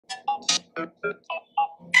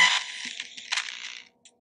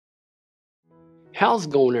How's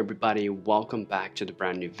it going, everybody? Welcome back to the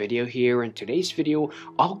brand new video here. In today's video,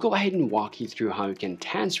 I'll go ahead and walk you through how you can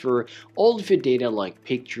transfer all of your data like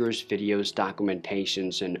pictures, videos,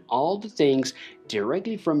 documentations, and all the things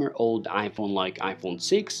directly from your old iPhone like iPhone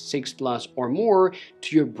 6, 6 Plus, or more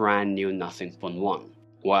to your brand new Nothing Phone 1.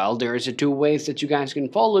 Well, there's two ways that you guys can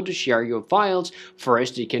follow to share your files.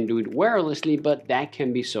 First, you can do it wirelessly, but that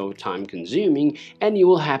can be so time consuming and you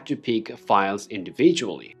will have to pick files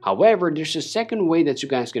individually. However, there's a second way that you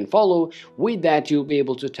guys can follow. With that, you'll be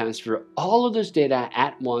able to transfer all of this data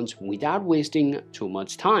at once without wasting too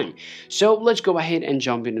much time. So let's go ahead and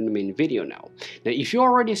jump into the main video now. Now, if you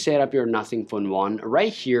already set up your Nothing Phone 1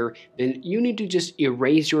 right here, then you need to just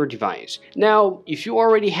erase your device. Now, if you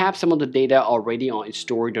already have some of the data already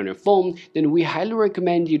stored on your phone, then we highly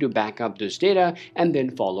recommend you to back up this data and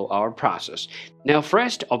then follow our process. Now,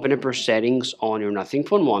 first, open up your settings on your Nothing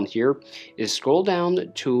Phone 1 here, scroll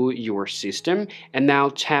down to your system, and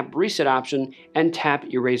now tap reset option and tap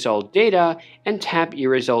erase all data, and tap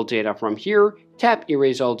erase all data from here. Tap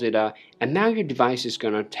erase all data, and now your device is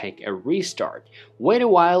gonna take a restart. Wait a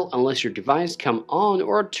while unless your device come on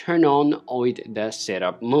or turn on with the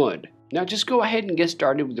setup mode. Now just go ahead and get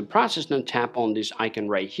started with the process. Now tap on this icon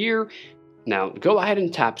right here. Now go ahead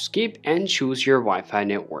and tap skip and choose your Wi-Fi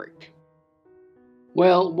network.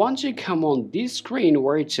 Well, once you come on this screen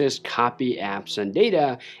where it says copy apps and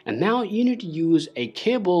data, and now you need to use a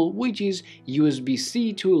cable which is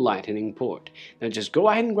USB-C to Lightning port. Now just go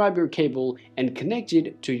ahead and grab your cable and connect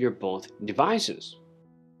it to your both devices.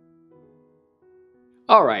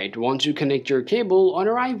 Alright, once you connect your cable on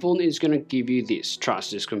your iPhone, it's gonna give you this.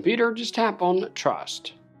 Trust this computer, just tap on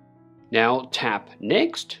Trust. Now tap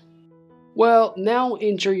Next. Well, now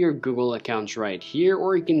enter your Google accounts right here,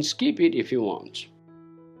 or you can skip it if you want.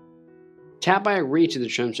 Tap I agree to the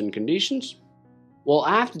terms and conditions. Well,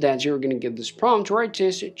 after that, you're going to get this prompt where it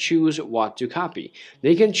says choose what to copy.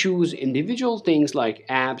 They can choose individual things like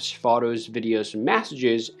apps, photos, videos,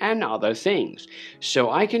 messages, and other things. So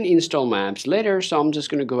I can install my apps later, so I'm just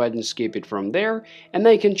going to go ahead and skip it from there. And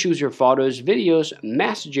they can choose your photos, videos,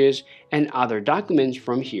 messages, and other documents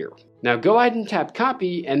from here. Now go ahead and tap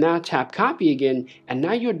copy, and now tap copy again, and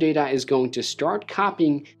now your data is going to start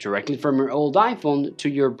copying directly from your old iPhone to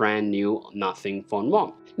your brand new Nothing Phone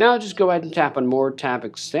 1. Now just go ahead and tap on more, tap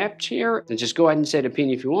accept here, and just go ahead and set a pin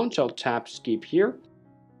if you want, so I'll tap skip here.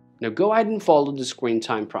 Now go ahead and follow the screen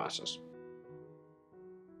time process.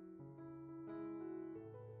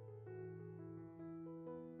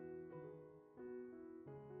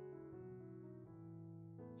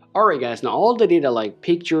 Alright guys, now all the data like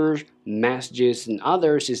pictures, messages, and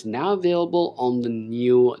others is now available on the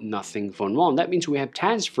new Nothing Phone 1. That means we have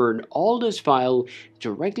transferred all this file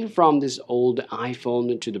directly from this old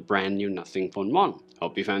iPhone to the brand new Nothing Phone 1.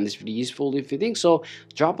 Hope you found this video useful. If you think so,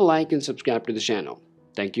 drop a like and subscribe to the channel.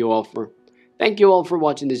 Thank you all for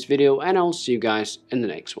watching this video, and I'll see you guys in the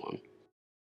next one.